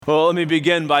Well, let me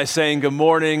begin by saying good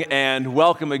morning and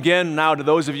welcome again now to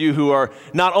those of you who are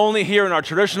not only here in our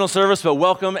traditional service, but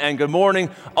welcome and good morning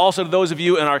also to those of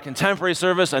you in our contemporary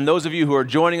service and those of you who are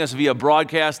joining us via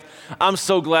broadcast. I'm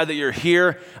so glad that you're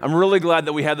here. I'm really glad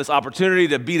that we had this opportunity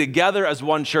to be together as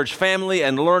one church family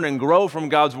and learn and grow from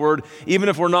God's Word, even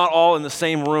if we're not all in the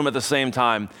same room at the same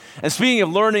time. And speaking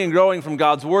of learning and growing from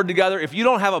God's Word together, if you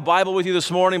don't have a Bible with you this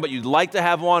morning, but you'd like to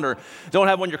have one or don't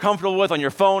have one you're comfortable with on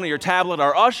your phone or your tablet,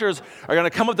 our ushers are going to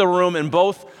come up the room in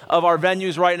both of our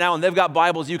venues right now, and they've got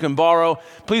Bibles you can borrow.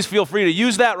 Please feel free to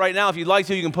use that right now. If you'd like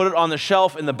to, you can put it on the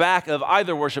shelf in the back of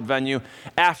either worship venue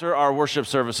after our worship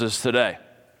services today.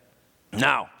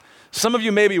 Now, some of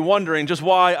you may be wondering just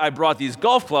why I brought these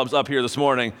golf clubs up here this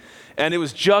morning, and it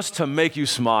was just to make you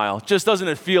smile. Just doesn't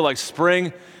it feel like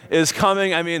spring is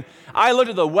coming? I mean, I looked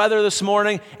at the weather this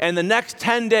morning, and the next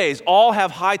 10 days all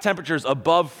have high temperatures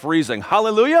above freezing.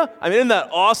 Hallelujah! I mean, isn't that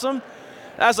awesome?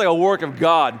 That's like a work of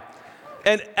God.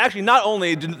 And actually, not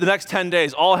only do the next 10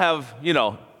 days all have,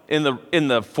 in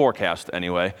the forecast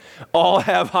anyway, all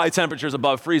have high temperatures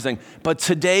above freezing, but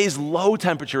today's low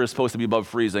temperature is supposed to be above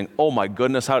freezing. Oh my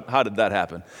goodness, how did that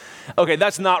happen? Okay,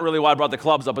 that's not really why I brought the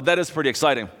clubs up, but that is pretty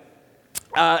exciting.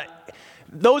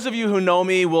 Those of you who know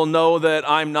me will know that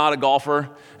I'm not a golfer.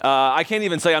 I can't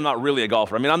even say I'm not really a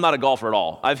golfer. I mean, I'm not a golfer at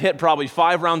all. I've hit probably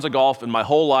 5 rounds of golf in my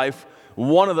whole life.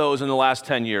 One of those in the last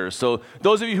 10 years. So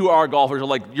those of you who are golfers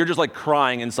are you're just like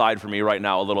crying inside for me right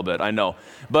now a little bit, I know.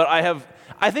 But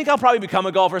I think I'll probably become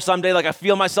a golfer someday. I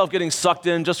feel myself getting sucked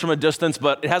in just from a distance,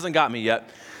 but it hasn't got me yet.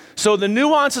 So the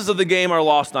nuances of the game are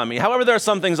lost on me. However, there are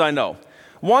some things I know.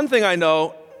 One thing I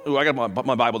know, I got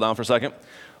my Bible down for a second.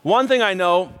 One thing I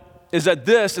know is that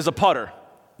this is a putter.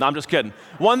 No, I'm just kidding.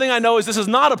 One thing I know is this is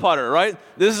not a putter, right?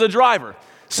 This is a driver.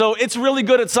 So it's really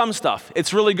good at some stuff.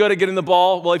 It's really good at getting the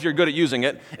ball, well, if you're good at using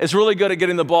it, it's really good at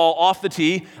getting the ball off the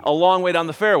tee a long way down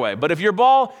the fairway. But if your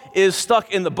ball is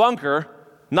stuck in the bunker,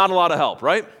 not a lot of help,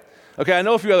 right? Okay, I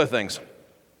know a few other things.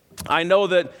 I know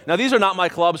that, now these are not my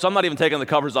clubs, so I'm not even taking the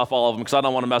covers off all of them because I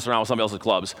don't want to mess around with somebody else's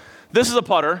clubs. This is a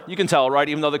putter, you can tell, right?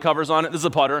 Even though the cover's on it, this is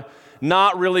a putter.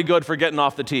 Not really good for getting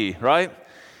off the tee, right?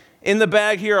 In the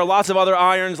bag here are lots of other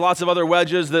irons, lots of other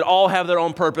wedges that all have their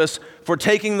own purpose for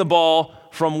taking the ball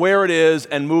from where it is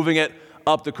and moving it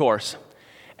up the course.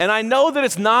 And I know that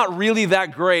it's not really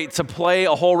that great to play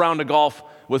a whole round of golf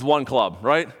with one club,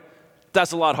 right?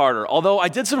 That's a lot harder. Although I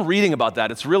did some reading about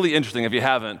that. It's really interesting if you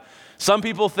haven't. Some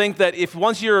people think that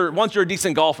once you're a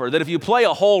decent golfer, that if you play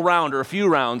a whole round or a few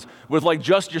rounds with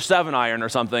just your 7-iron or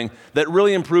something, that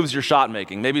really improves your shot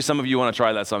making. Maybe some of you want to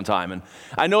try that sometime. And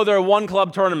I know there are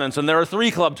 1-club tournaments and there are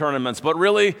 3-club tournaments, but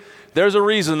really there's a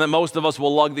reason that most of us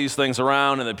will lug these things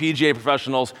around and the PGA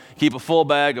professionals keep a full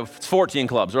bag of 14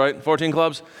 clubs, right? 14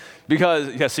 clubs?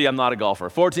 Because, I'm not a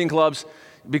golfer. 14 clubs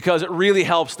because it really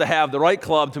helps to have the right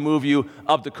club to move you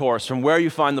up the course from where you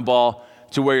find the ball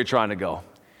to where you're trying to go.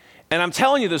 And I'm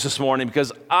telling you this morning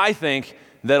because I think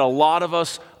that a lot of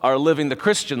us are living the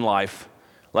Christian life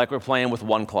like we're playing with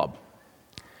one club.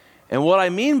 And what I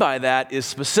mean by that is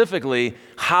specifically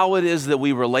how it is that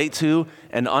we relate to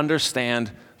and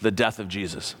understand the death of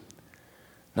Jesus.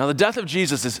 Now, the death of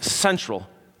Jesus is central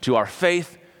to our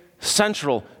faith,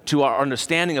 central to our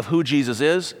understanding of who Jesus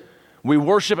is. We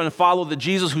worship and follow the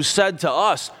Jesus who said to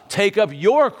us, "Take up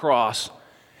your cross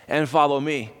and follow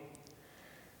me."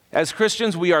 As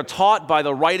Christians, we are taught by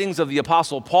the writings of the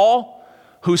Apostle Paul,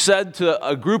 who said to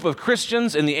a group of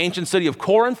Christians in the ancient city of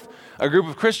Corinth, a group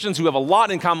of Christians who have a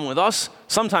lot in common with us,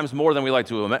 sometimes more than we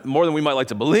might like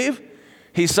to believe.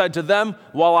 He said to them,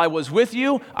 "While I was with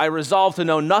you, I resolved to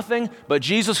know nothing but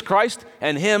Jesus Christ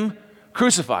and Him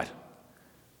crucified."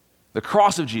 The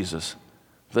cross of Jesus,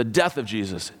 the death of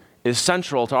Jesus, is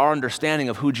central to our understanding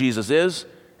of who Jesus is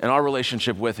and our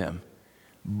relationship with Him.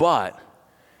 But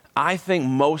I think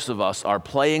most of us are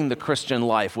playing the Christian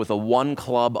life with a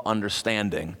one-club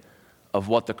understanding of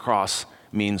what the cross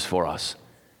means for us.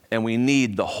 And we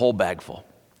need the whole bagful.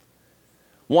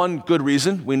 One good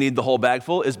reason we need the whole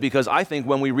bagful is because I think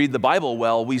when we read the Bible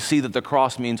well, we see that the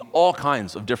cross means all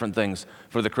kinds of different things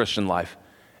for the Christian life.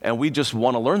 And we just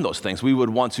want to learn those things. We would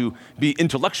want to be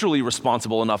intellectually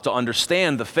responsible enough to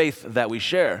understand the faith that we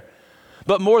share.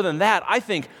 But more than that, I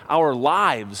think our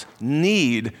lives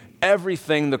need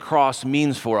everything the cross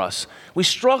means for us. We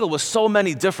struggle with so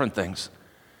many different things.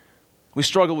 We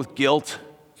struggle with guilt,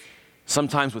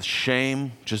 sometimes with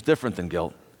shame, which is different than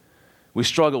guilt. We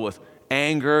struggle with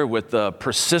anger, with the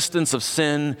persistence of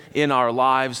sin in our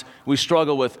lives. We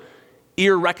struggle with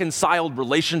irreconciled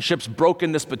relationships,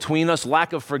 brokenness between us,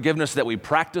 lack of forgiveness that we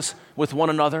practice with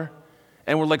one another.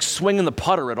 And we're like swinging the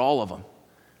putter at all of them.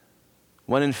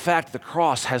 when in fact the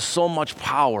cross has so much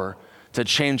power to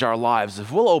change our lives.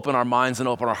 If we'll open our minds and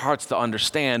open our hearts to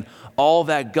understand all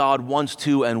that God wants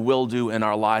to and will do in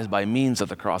our lives by means of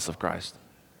the cross of Christ.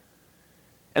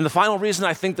 And the final reason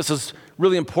I think this is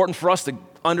really important for us to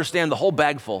understand the whole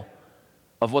bagful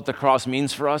of what the cross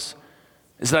means for us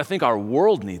is that I think our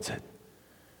world needs it.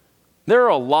 There are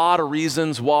a lot of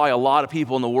reasons why a lot of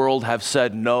people in the world have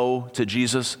said no to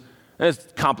Jesus. And it's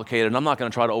complicated, and I'm not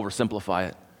going to try to oversimplify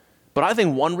it. But I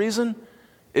think one reason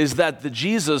is that the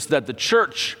Jesus that the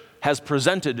church has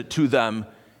presented to them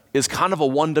is kind of a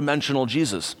one-dimensional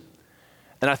Jesus.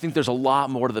 And I think there's a lot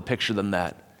more to the picture than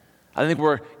that. I think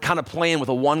we're kind of playing with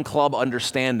a one-club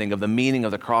understanding of the meaning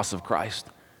of the cross of Christ.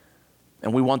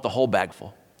 And we want the whole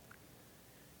bagful.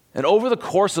 And over the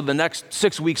course of the next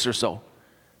 6 weeks or so,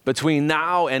 between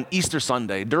now and Easter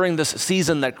Sunday, during this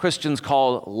season that Christians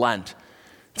call Lent,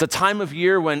 it's a time of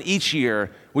year when each year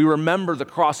we remember the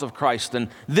cross of Christ. And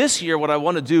this year what I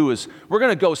want to do is we're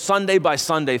going to go Sunday by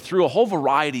Sunday through a whole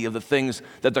variety of the things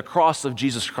that the cross of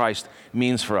Jesus Christ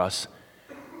means for us.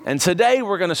 And today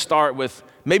we're going to start with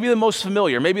maybe the most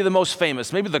familiar, maybe the most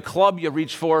famous, maybe the club you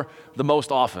reach for the most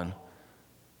often. And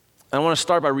I want to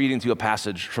start by reading to you a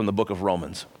passage from the book of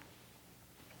Romans.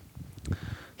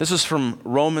 This is from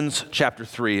Romans chapter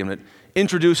 3, and it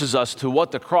introduces us to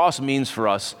what the cross means for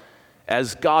us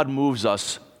as God moves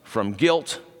us from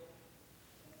guilt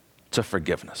to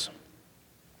forgiveness.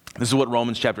 This is what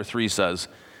Romans chapter 3 says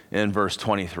in verse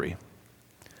 23.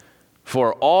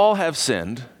 For all have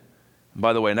sinned.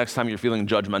 By the way, next time you're feeling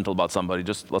judgmental about somebody,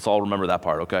 just let's all remember that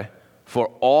part, okay? For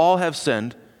all have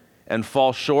sinned and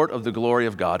fall short of the glory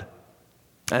of God,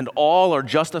 and all are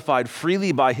justified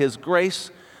freely by his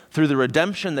grace through the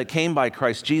redemption that came by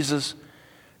Christ Jesus.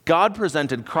 God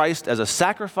presented Christ as a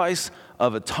sacrifice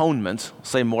of atonement. I'll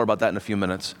say more about that in a few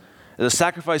minutes. As a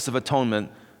sacrifice of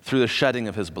atonement through the shedding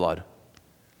of his blood.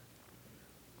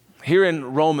 Here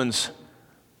in Romans,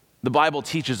 the Bible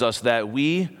teaches us that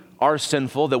we are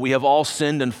sinful, that we have all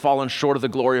sinned and fallen short of the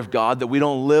glory of God, that we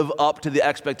don't live up to the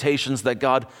expectations that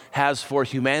God has for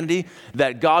humanity,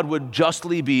 that God would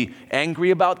justly be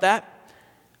angry about that,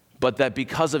 but that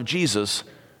because of Jesus,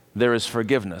 there is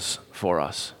forgiveness for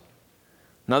us.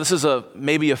 Now, this is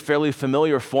maybe a fairly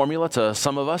familiar formula to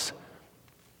some of us.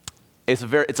 It's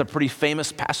a pretty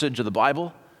famous passage of the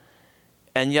Bible,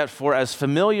 and yet for as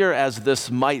familiar as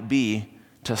this might be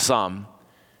to some,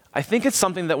 I think it's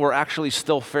something that we're actually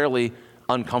still fairly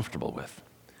uncomfortable with.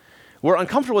 We're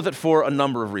uncomfortable with it for a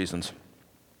number of reasons.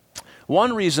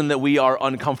 One reason that we are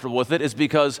uncomfortable with it is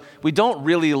because we don't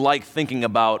really like thinking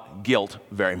about guilt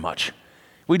very much.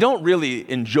 We don't really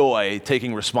enjoy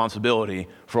taking responsibility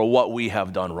for what we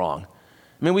have done wrong.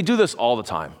 I mean, we do this all the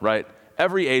time, right?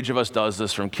 Every age of us does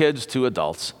this, from kids to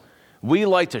adults. We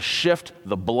like to shift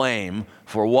the blame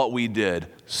for what we did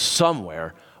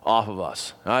somewhere off of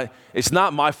us. Right? It's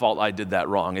not my fault I did that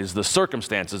wrong. It's the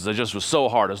circumstances that just was so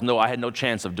hard. I had no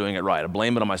chance of doing it right. I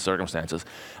blame it on my circumstances.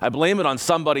 I blame it on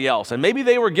somebody else. And maybe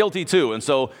they were guilty too. And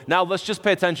so now let's just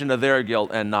pay attention to their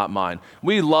guilt and not mine.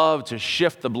 We love to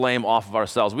shift the blame off of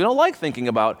ourselves. We don't like thinking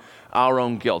about our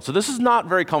own guilt. So this is not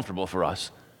very comfortable for us.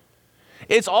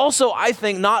 It's also, I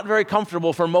think, not very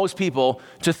comfortable for most people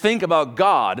to think about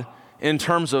God in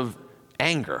terms of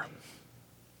anger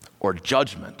or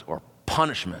judgment or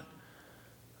punishment,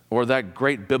 or that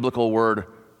great biblical word,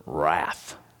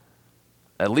 wrath.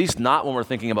 At least not when we're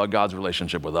thinking about God's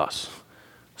relationship with us.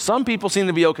 Some people seem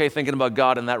to be okay thinking about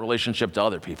God and that relationship to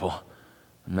other people,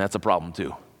 and that's a problem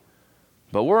too.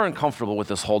 But we're uncomfortable with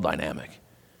this whole dynamic.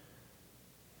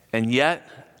 And yet,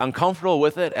 uncomfortable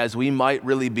with it as we might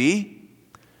really be,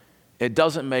 it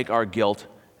doesn't make our guilt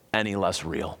any less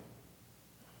real.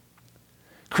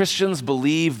 Christians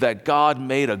believe that God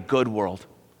made a good world.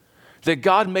 That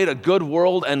God made a good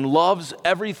world and loves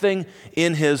everything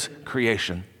in his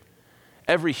creation.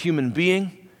 Every human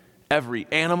being, every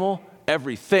animal,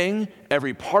 everything,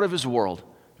 every part of his world,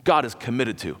 God is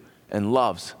committed to and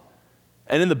loves.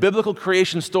 And in the biblical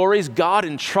creation stories, God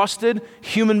entrusted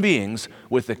human beings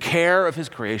with the care of his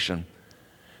creation.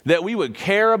 That we would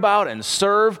care about and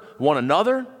serve one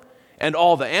another and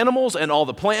all the animals and all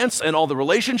the plants and all the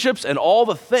relationships and all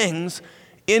the things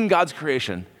in God's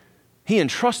creation. He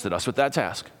entrusted us with that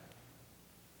task.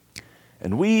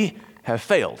 And we have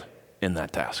failed in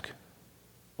that task.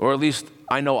 Or at least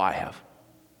I know I have.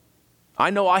 I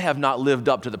know I have not lived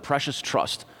up to the precious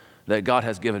trust that God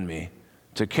has given me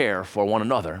to care for one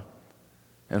another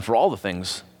and for all the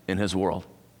things in his world.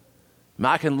 And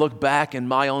I can look back in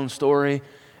my own story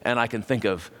and I can think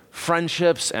of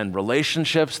friendships and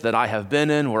relationships that I have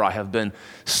been in where I have been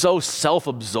so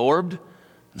self-absorbed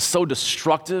and so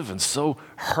destructive and so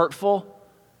hurtful.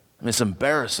 I mean, it's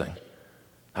embarrassing.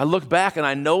 I look back and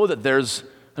I know that there's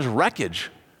wreckage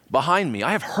behind me.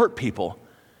 I have hurt people.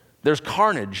 There's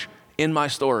carnage in my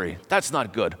story. That's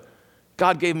not good.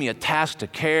 God gave me a task to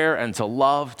care and to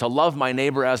love my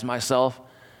neighbor as myself,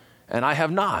 and I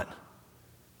have not.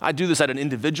 I do this at an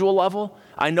individual level.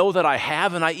 I know that I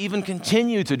have, and I even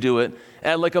continue to do it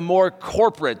at like a more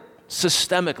corporate,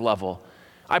 systemic level.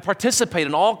 I participate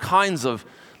in all kinds of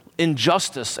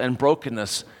injustice and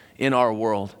brokenness in our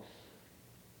world.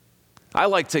 I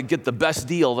like to get the best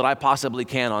deal that I possibly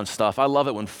can on stuff. I love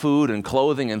it when food and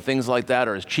clothing and things like that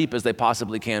are as cheap as they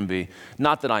possibly can be.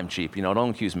 Not that I'm cheap, don't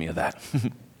accuse me of that.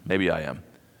 Maybe I am.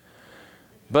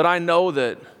 But I know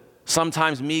that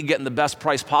sometimes me getting the best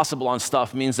price possible on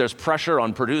stuff means there's pressure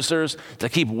on producers to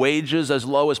keep wages as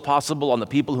low as possible on the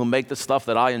people who make the stuff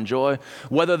that I enjoy,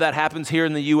 whether that happens here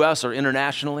in the U.S. or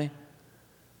internationally.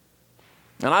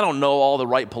 And I don't know all the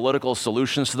right political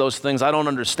solutions to those things. I don't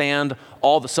understand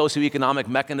all the socioeconomic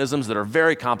mechanisms that are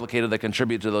very complicated that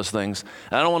contribute to those things.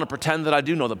 And I don't want to pretend that I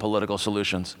do know the political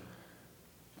solutions.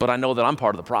 But I know that I'm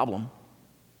part of the problem.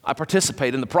 I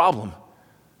participate in the problem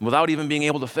without even being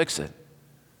able to fix it.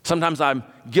 Sometimes I'm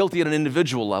guilty at an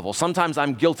individual level. Sometimes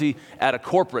I'm guilty at a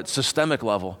corporate, systemic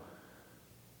level.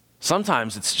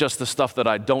 Sometimes it's just the stuff that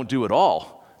I don't do at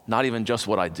all, not even just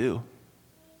what I do.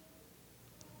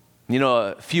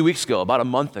 A few weeks ago, about a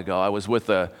month ago, I was with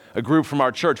a group from our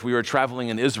church. We were traveling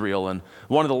in Israel, and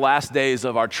one of the last days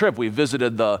of our trip, we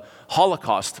visited the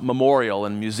Holocaust Memorial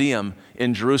and Museum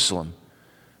in Jerusalem.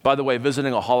 By the way,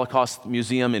 visiting a Holocaust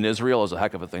museum in Israel is a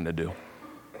heck of a thing to do.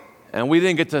 And we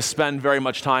didn't get to spend very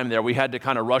much time there. We had to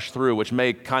kind of rush through, which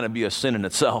may kind of be a sin in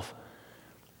itself.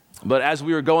 But as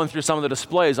we were going through some of the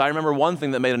displays, I remember one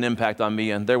thing that made an impact on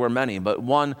me, and there were many, but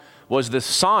one was this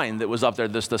sign that was up there,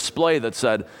 this display that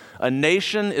said, "A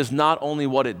nation is not only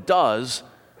what it does,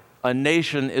 a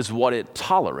nation is what it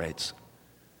tolerates."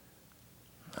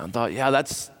 I thought, yeah,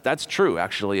 that's true,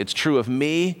 actually. It's true of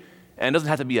me, and it doesn't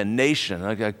have to be a nation,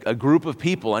 like a group of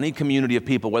people, any community of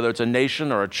people, whether it's a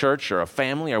nation or a church or a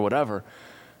family or whatever.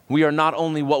 We are not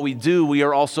only what we do, we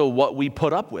are also what we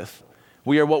put up with.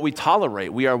 We are what we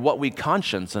tolerate. We are what we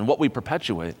conscience and what we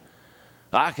perpetuate.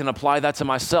 I can apply that to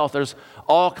myself. There's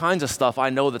all kinds of stuff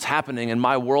I know that's happening in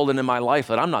my world and in my life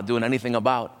that I'm not doing anything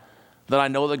about, that I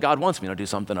know that God wants me to do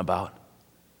something about.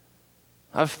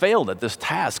 I've failed at this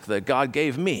task that God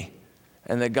gave me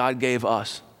and that God gave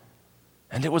us.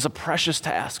 And it was a precious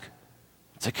task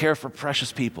to care for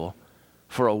precious people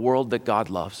for a world that God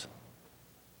loves.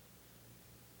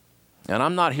 And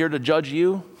I'm not here to judge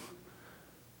you,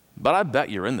 but I bet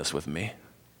you're in this with me.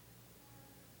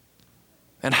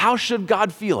 And how should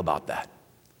God feel about that?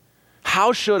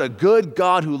 How should a good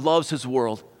God who loves his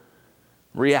world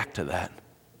react to that?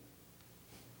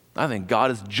 I think God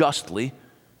is justly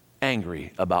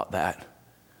angry about that.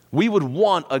 We would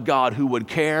want a God who would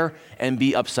care and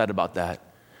be upset about that.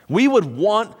 We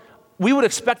would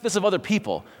expect this of other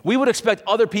people. We would expect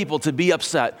other people to be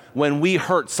upset when we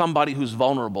hurt somebody who's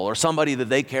vulnerable or somebody that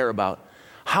they care about.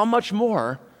 How much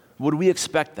more would we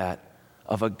expect that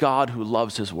of a God who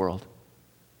loves his world?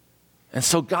 And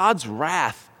so God's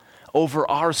wrath over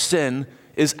our sin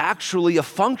is actually a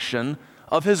function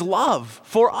of his love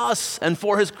for us and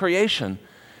for his creation.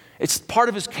 It's part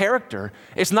of his character.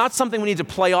 It's not something we need to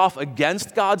play off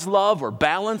against God's love or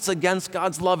balance against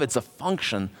God's love. It's a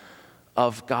function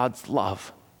of God's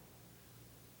love.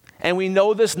 And we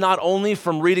know this not only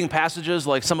from reading passages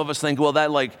like some of us think, well,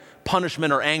 that like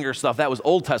punishment or anger stuff, that was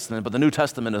Old Testament, but the New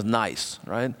Testament is nice,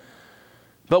 right?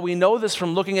 But we know this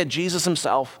from looking at Jesus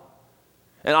himself.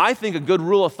 And I think a good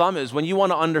rule of thumb is when you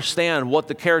want to understand what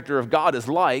the character of God is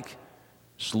like,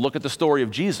 just look at the story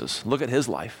of Jesus. Look at his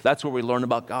life. That's where we learn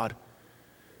about God.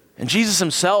 And Jesus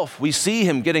himself, we see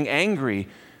him getting angry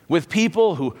with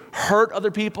people who hurt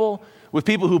other people, with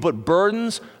people who put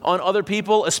burdens on other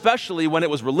people, especially when it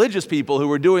was religious people who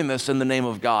were doing this in the name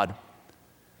of God.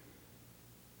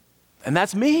 And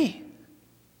that's me,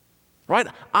 right?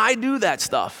 I do that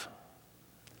stuff.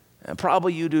 And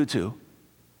probably you do too.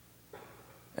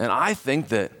 And I think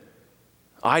that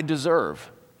I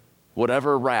deserve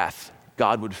whatever wrath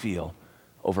God would feel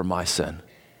over my sin.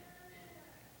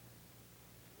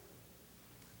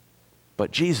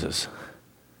 But Jesus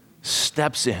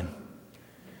steps in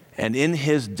and in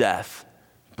his death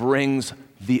brings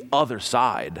the other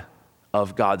side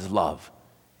of God's love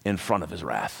in front of his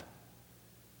wrath.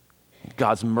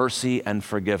 God's mercy and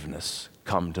forgiveness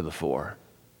come to the fore.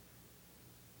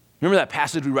 Remember that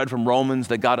passage we read from Romans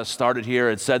that got us started here?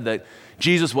 It said that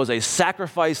Jesus was a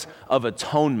sacrifice of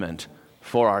atonement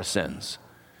for our sins.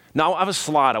 Now, I have a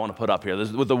slide I want to put up here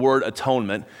with the word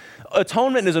atonement.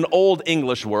 Atonement is an old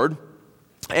English word,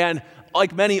 and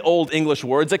like many old English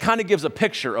words, it kind of gives a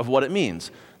picture of what it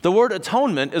means. The word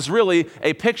atonement is really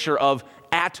a picture of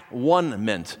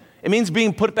at-one-ment. It means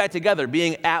being put back together,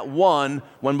 being at one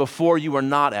when before you were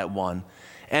not at one.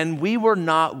 And we were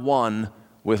not one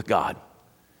with God.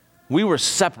 We were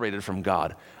separated from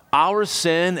God. Our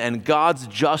sin and God's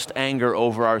just anger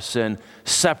over our sin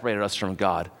separated us from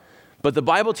God. But the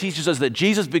Bible teaches us that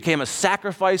Jesus became a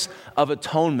sacrifice of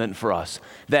atonement for us,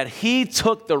 that he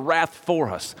took the wrath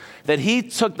for us, that he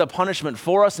took the punishment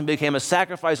for us and became a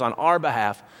sacrifice on our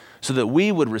behalf so that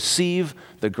we would receive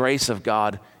the grace of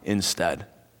God instead.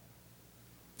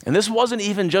 And this wasn't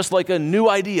even just like a new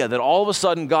idea that all of a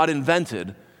sudden God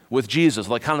invented with Jesus,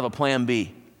 like kind of a plan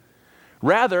B.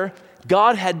 Rather,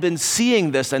 God had been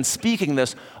seeing this and speaking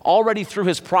this already through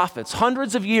his prophets,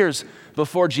 hundreds of years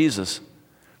before Jesus.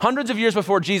 Hundreds of years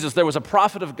before Jesus, there was a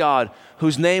prophet of God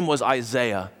whose name was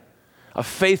Isaiah, a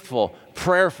faithful,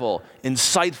 prayerful,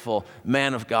 insightful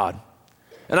man of God.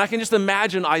 And I can just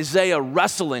imagine Isaiah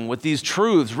wrestling with these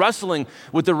truths, wrestling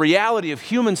with the reality of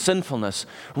human sinfulness,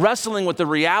 wrestling with the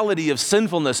reality of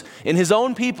sinfulness in his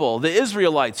own people, the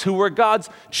Israelites, who were God's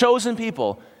chosen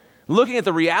people, looking at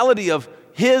the reality of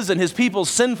his and his people's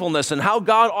sinfulness and how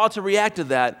God ought to react to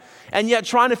that, and yet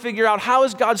trying to figure out how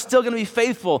is God still going to be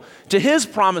faithful to his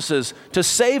promises to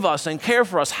save us and care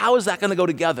for us. How is that going to go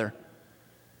together?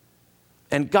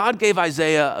 And God gave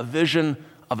Isaiah a vision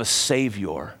of a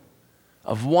Savior,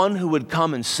 of one who would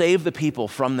come and save the people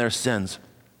from their sins.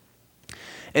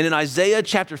 And in Isaiah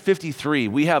chapter 53,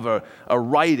 we have a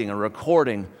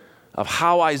recording of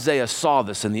how Isaiah saw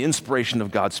this in the inspiration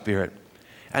of God's Spirit.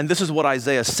 And this is what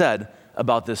Isaiah said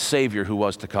about this Savior who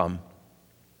was to come.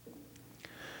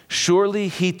 Surely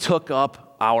he took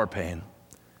up our pain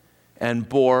and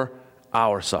bore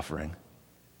our suffering.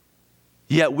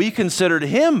 Yet we considered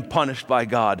him punished by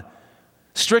God,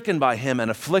 stricken by him and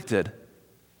afflicted.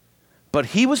 But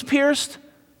he was pierced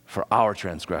for our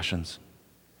transgressions.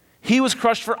 He was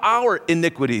crushed for our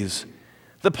iniquities.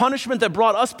 The punishment that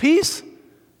brought us peace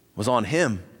was on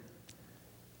him.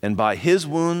 And by his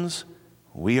wounds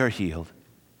we are healed.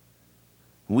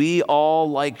 We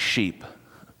all, like sheep,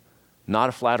 not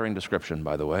a flattering description,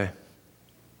 by the way,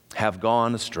 have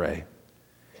gone astray.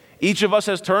 Each of us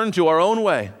has turned to our own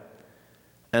way,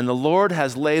 and the Lord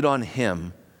has laid on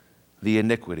him the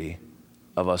iniquity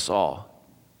of us all.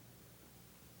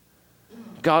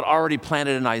 God already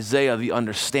planted in Isaiah the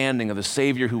understanding of the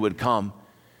Savior who would come,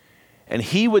 and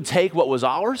he would take what was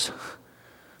ours.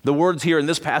 The words here in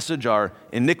this passage are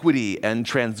iniquity and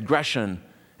transgression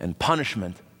and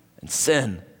punishment and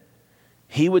sin.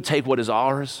 He would take what is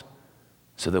ours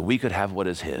so that we could have what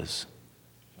is his,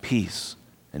 peace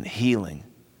and healing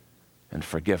and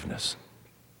forgiveness.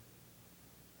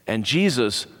 And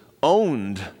Jesus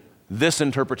owned this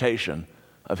interpretation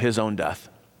of his own death.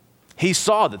 He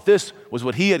saw that this was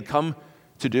what he had come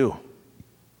to do.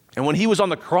 And when he was on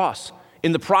the cross,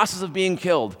 in the process of being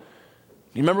killed,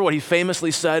 you remember what he famously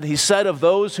said? He said of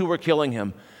those who were killing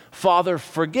him, "Father,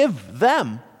 forgive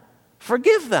them,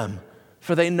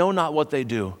 for they know not what they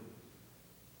do."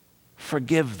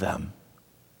 Forgive them.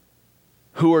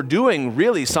 Who are doing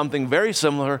really something very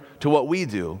similar to what we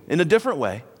do, in a different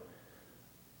way,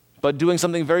 but doing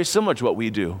something very similar to what we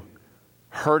do,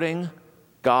 hurting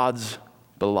God's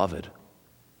beloved.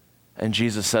 And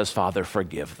Jesus says, "Father,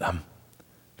 forgive them,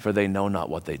 for they know not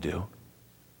what they do."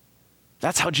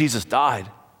 That's how Jesus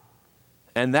died.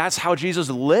 And that's how Jesus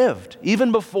lived,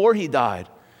 even before he died.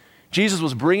 Jesus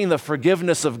was bringing the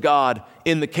forgiveness of God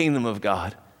in the kingdom of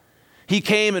God. He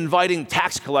came inviting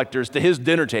tax collectors to his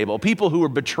dinner table, people who were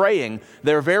betraying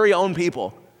their very own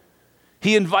people.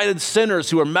 He invited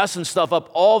sinners who were messing stuff up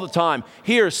all the time.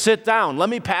 "Here, sit down. Let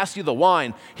me pass you the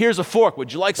wine. Here's a fork.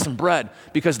 Would you like some bread?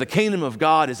 Because the kingdom of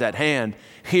God is at hand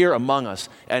here among us,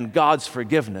 and God's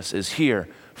forgiveness is here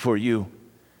for you."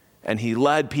 And he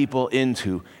led people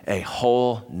into a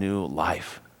whole new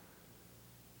life.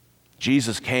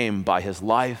 Jesus came by his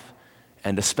life,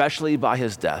 and especially by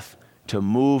his death, to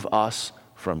move us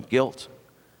from guilt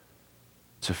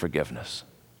to forgiveness.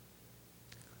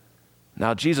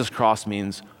 Now, Jesus' cross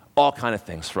means all kind of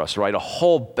things for us, right? A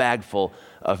whole bag full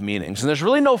of meanings. And there's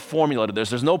really no formula to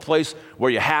this. There's no place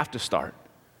where you have to start.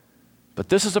 But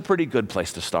this is a pretty good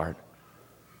place to start,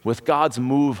 with God's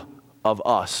move of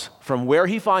us from where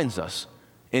he finds us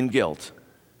in guilt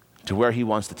to where he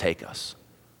wants to take us,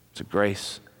 to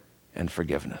grace and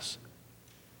forgiveness.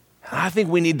 And I think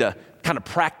we need to kind of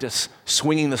practice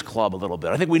swinging this club a little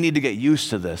bit. I think we need to get used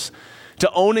to this,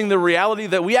 to owning the reality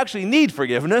that we actually need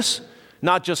forgiveness,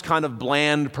 not just kind of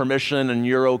bland permission and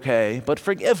you're okay, but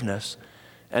forgiveness,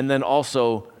 and then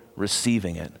also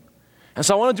receiving it. And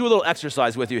so I want to do a little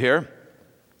exercise with you here.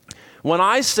 When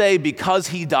I say because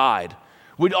he died,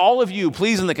 would all of you,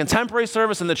 please, in the contemporary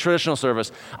service and the traditional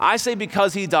service, I say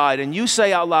because he died, and you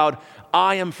say out loud,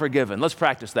 I am forgiven. Let's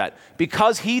practice that.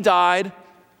 Because he died,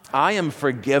 I am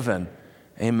forgiven.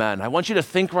 Amen. I want you to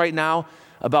think right now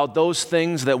about those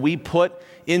things that we put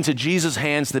into Jesus'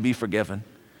 hands to be forgiven.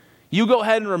 You go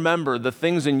ahead and remember the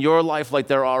things in your life like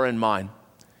there are in mine.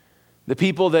 The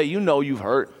people that you know you've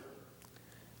hurt,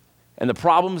 and the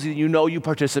problems that you know you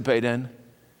participate in,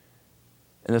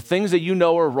 and the things that you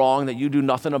know are wrong that you do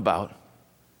nothing about.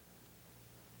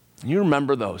 You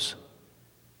remember those.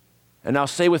 And now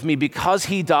say with me, because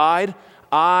he died,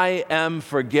 I am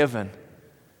forgiven.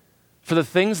 For the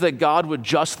things that God would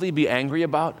justly be angry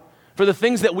about, for the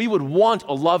things that we would want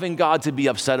a loving God to be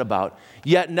upset about.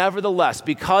 Yet nevertheless,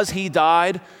 because he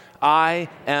died, I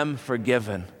am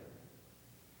forgiven.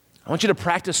 I want you to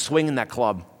practice swinging that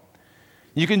club.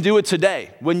 You can do it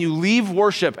today. When you leave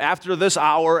worship after this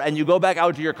hour and you go back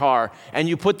out to your car and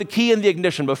you put the key in the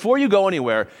ignition, before you go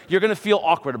anywhere, you're going to feel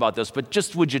awkward about this, but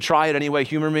just would you try it anyway?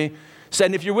 Humor me.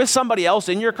 And if you're with somebody else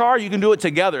in your car, you can do it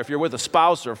together. If you're with a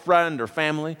spouse or a friend or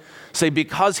family, say,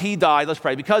 because he died, let's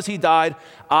pray, because he died,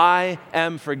 I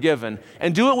am forgiven.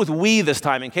 And do it with we this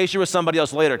time, in case you're with somebody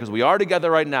else later, because we are together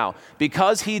right now.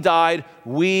 Because he died,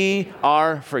 we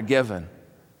are forgiven.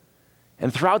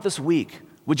 And throughout this week,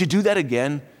 would you do that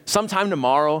again? Sometime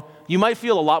tomorrow? You might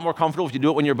feel a lot more comfortable if you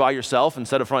do it when you're by yourself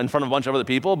instead of in front of a bunch of other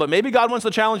people, but maybe God wants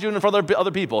to challenge you in front of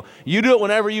other people. You do it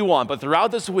whenever you want, but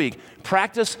throughout this week,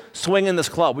 practice swinging this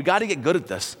club. We got to get good at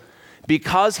this.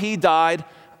 Because he died,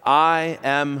 I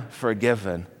am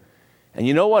forgiven. And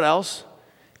you know what else?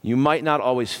 You might not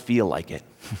always feel like it.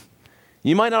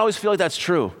 You might not always feel like that's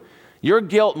true. Your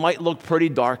guilt might look pretty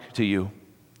dark to you.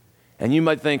 And you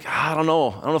might think, I don't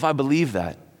know if I believe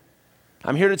that.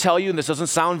 I'm here to tell you, and this doesn't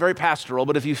sound very pastoral,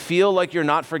 but if you feel like you're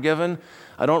not forgiven,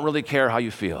 I don't really care how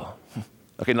you feel.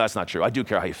 Okay, no, that's not true. I do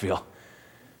care how you feel.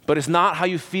 But it's not how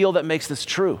you feel that makes this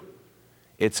true.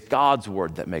 It's God's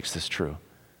word that makes this true.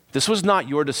 This was not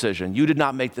your decision. You did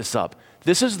not make this up.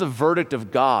 This is the verdict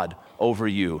of God over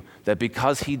you, that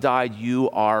because he died, you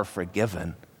are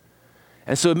forgiven.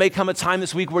 And so it may come a time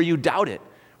this week where you doubt it,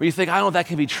 where you think, I don't know if that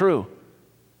can be true.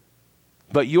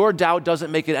 But your doubt doesn't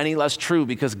make it any less true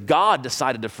because God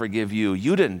decided to forgive you.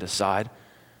 You didn't decide.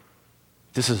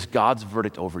 This is God's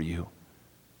verdict over you,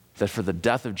 that for the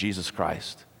death of Jesus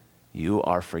Christ, you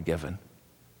are forgiven.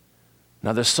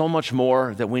 Now, there's so much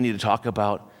more that we need to talk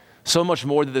about, so much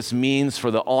more that this means for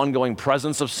the ongoing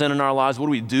presence of sin in our lives. What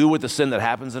do we do with the sin that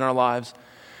happens in our lives?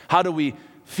 How do we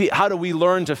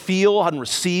learn to feel and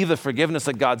receive the forgiveness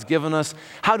that God's given us?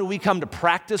 How do we come to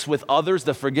practice with others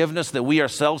the forgiveness that we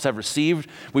ourselves have received?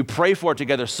 We pray for it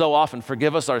together so often.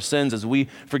 Forgive us our sins as we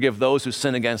forgive those who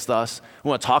sin against us. We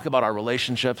want to talk about our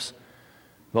relationships,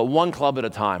 but one club at a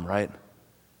time, right?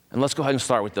 And let's go ahead and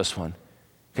start with this one.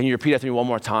 Can you repeat after me one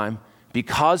more time?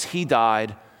 Because he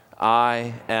died,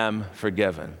 I am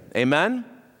forgiven. Amen?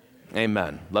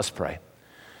 Amen. Let's pray.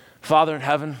 Father in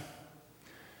heaven,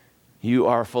 you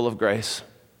are full of grace,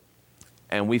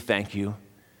 and we thank you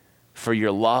for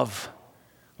your love.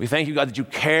 We thank you, God, that you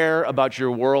care about your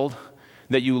world,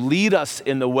 that you lead us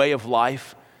in the way of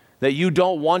life, that you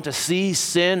don't want to see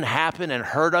sin happen and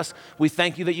hurt us. We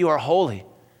thank you that you are holy.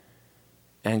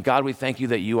 And God, we thank you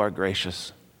that you are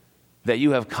gracious, that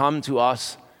you have come to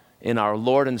us in our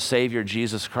Lord and Savior,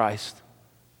 Jesus Christ,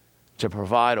 to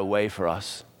provide a way for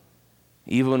us.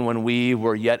 Even when we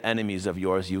were yet enemies of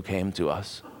yours, you came to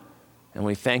us. And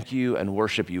we thank you and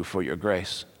worship you for your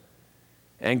grace.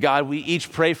 And God, we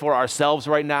each pray for ourselves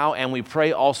right now, and we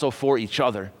pray also for each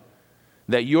other,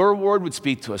 that your word would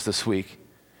speak to us this week,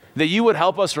 that you would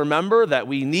help us remember that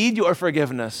we need your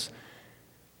forgiveness,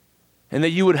 and that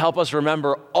you would help us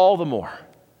remember all the more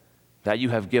that you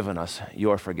have given us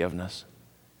your forgiveness.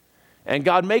 And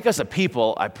God, make us a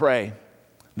people, I pray,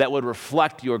 that would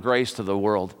reflect your grace to the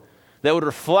world, that would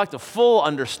reflect a full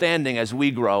understanding as we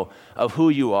grow of who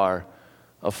you are,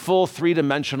 a full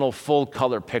three-dimensional,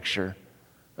 full-color picture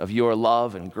of your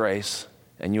love and grace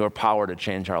and your power to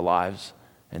change our lives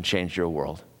and change your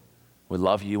world. We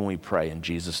love you and we pray in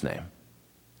Jesus' name.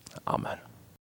 Amen.